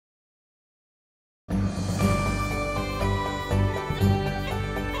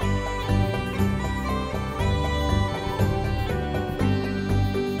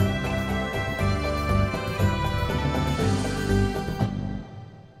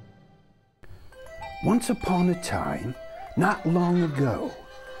Once upon a time, not long ago,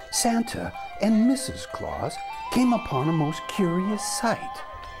 Santa and Mrs. Claus came upon a most curious sight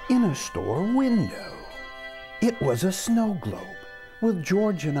in a store window. It was a snow globe with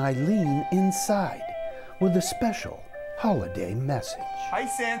George and Eileen inside with a special holiday message. Hi,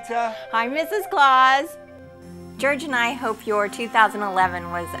 Santa. Hi, Mrs. Claus. George and I hope your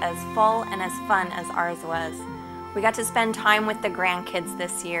 2011 was as full and as fun as ours was. We got to spend time with the grandkids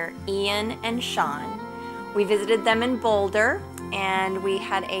this year, Ian and Sean. We visited them in Boulder and we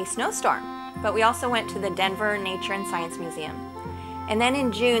had a snowstorm, but we also went to the Denver Nature and Science Museum. And then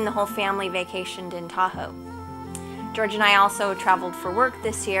in June, the whole family vacationed in Tahoe. George and I also traveled for work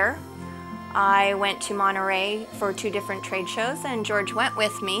this year. I went to Monterey for 2 different trade shows and George went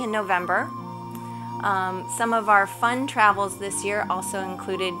with me in November. Some of our fun travels this year also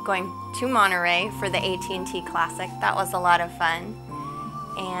included going to Monterey for the AT&T Classic. That was a lot of fun.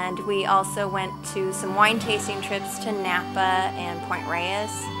 And we also went to some wine tasting trips to Napa and Point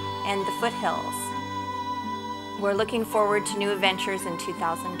Reyes and the foothills. We're looking forward to new adventures in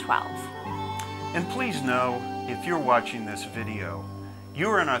 2012. And please know, if you're watching this video, you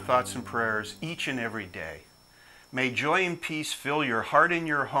are in our thoughts and prayers each and every day. May joy and peace fill your heart and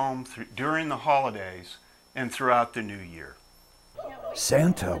your home during the holidays and throughout the new year.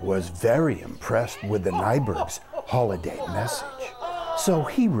 Santa was very impressed with the Nyberg's holiday message, so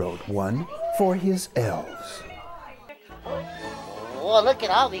he wrote one for his elves. Oh, look at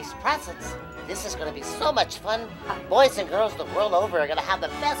all these presents. This is going to be so much fun. Boys and girls the world over are going to have the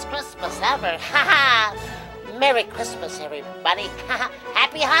best Christmas ever. Ha ha! Merry Christmas, everybody.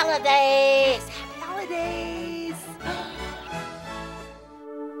 Happy holidays! Happy holidays!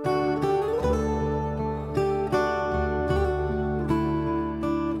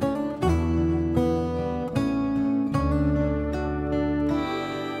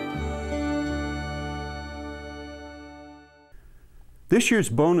 This year's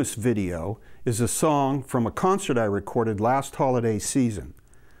bonus video is a song from a concert I recorded last holiday season.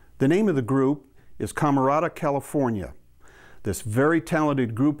 The name of the group is Camarada, California. This very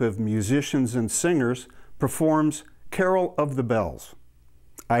talented group of musicians and singers performs Carol of the Bells.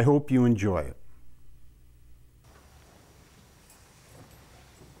 I hope you enjoy it.